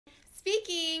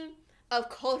Speaking of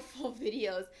colorful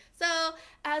videos, so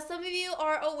as some of you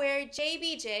are aware,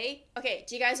 JBJ, okay,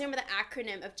 do you guys remember the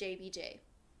acronym of JBJ?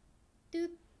 Peter,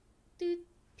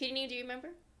 do you remember?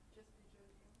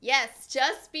 Yes,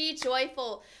 Just Be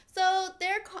Joyful. So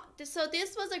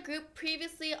this was a group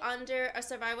previously under a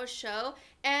survival show,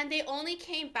 and they only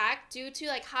came back due to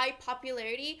like high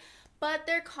popularity, but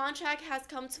their contract has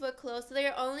come to a close. So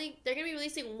they're gonna be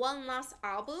releasing one last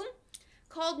album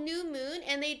called New Moon,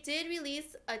 and they did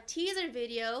release a teaser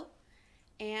video,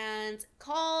 and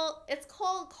it's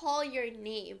called Call Your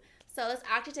Name. So let's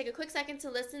actually take a quick second to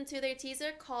listen to their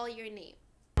teaser, Call Your Name.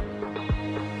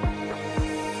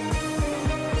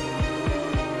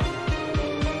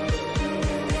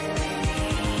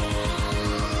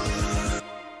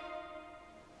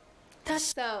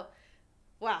 So,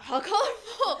 wow, how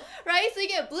colorful, right? So you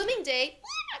get Blooming Day,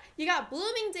 you got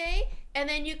Blooming Day, and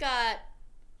then you got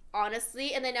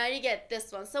Honestly, and then now you get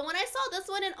this one. So when I saw this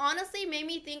one, it honestly made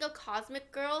me think of Cosmic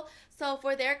Girl. So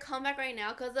for their comeback right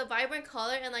now, because the vibrant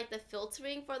color and like the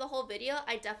filtering for the whole video,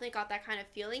 I definitely got that kind of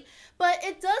feeling. But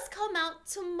it does come out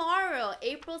tomorrow,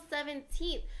 April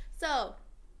 17th. So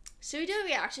should we do a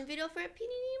reaction video for it,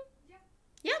 PD? Yeah.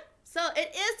 Yep. So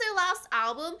it is their last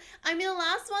album. I mean, the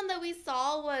last one that we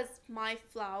saw was My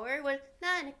Flower with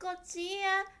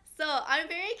Nanikochia. So I'm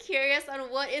very curious on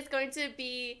what is going to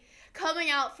be coming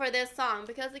out for this song,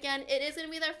 because again, it is going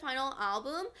to be their final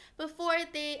album before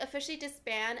they officially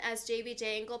disband as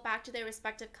JBJ and go back to their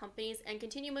respective companies and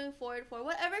continue moving forward for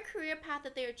whatever career path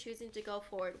that they are choosing to go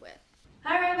forward with.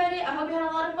 Hi everybody, I hope you had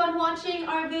a lot of fun watching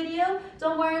our video.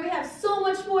 Don't worry, we have so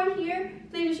much more here.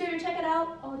 Please be sure to check it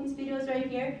out, all these videos right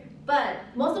here. But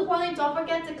most importantly, don't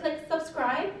forget to click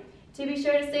subscribe to be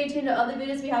sure to stay tuned to other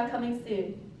videos we have coming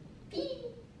soon.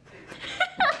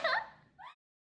 Bye.